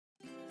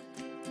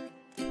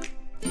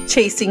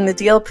Chasing the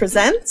Deal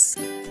presents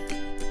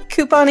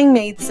Couponing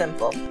Made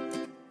Simple.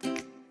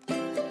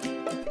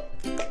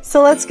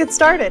 So let's get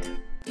started.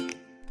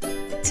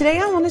 Today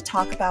I want to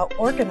talk about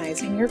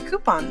organizing your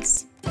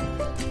coupons.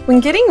 When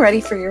getting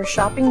ready for your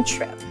shopping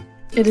trip,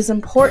 it is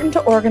important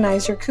to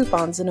organize your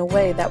coupons in a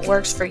way that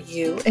works for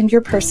you and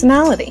your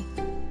personality.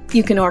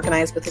 You can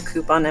organize with a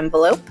coupon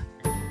envelope,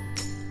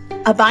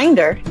 a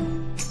binder,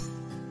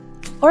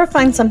 or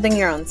find something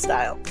your own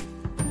style.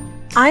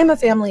 I am a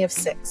family of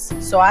 6,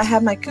 so I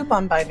have my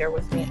coupon binder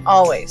with me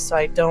always so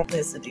I don't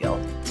miss a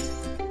deal.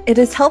 It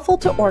is helpful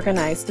to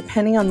organize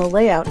depending on the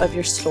layout of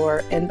your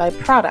store and by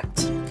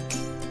product.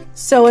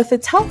 So if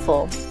it's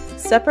helpful,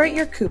 separate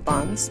your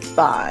coupons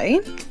by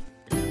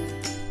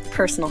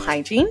personal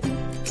hygiene,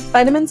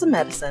 vitamins and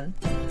medicine,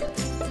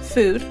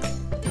 food,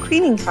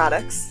 cleaning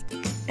products,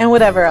 and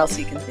whatever else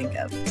you can think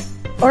of.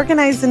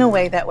 Organize in a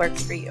way that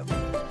works for you.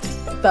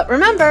 But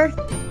remember,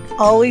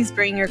 always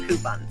bring your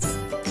coupons.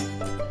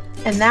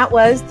 And that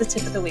was the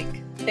tip of the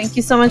week. Thank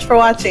you so much for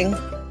watching.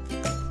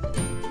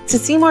 To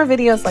see more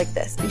videos like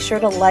this, be sure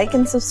to like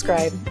and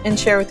subscribe and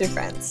share with your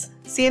friends.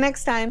 See you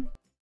next time.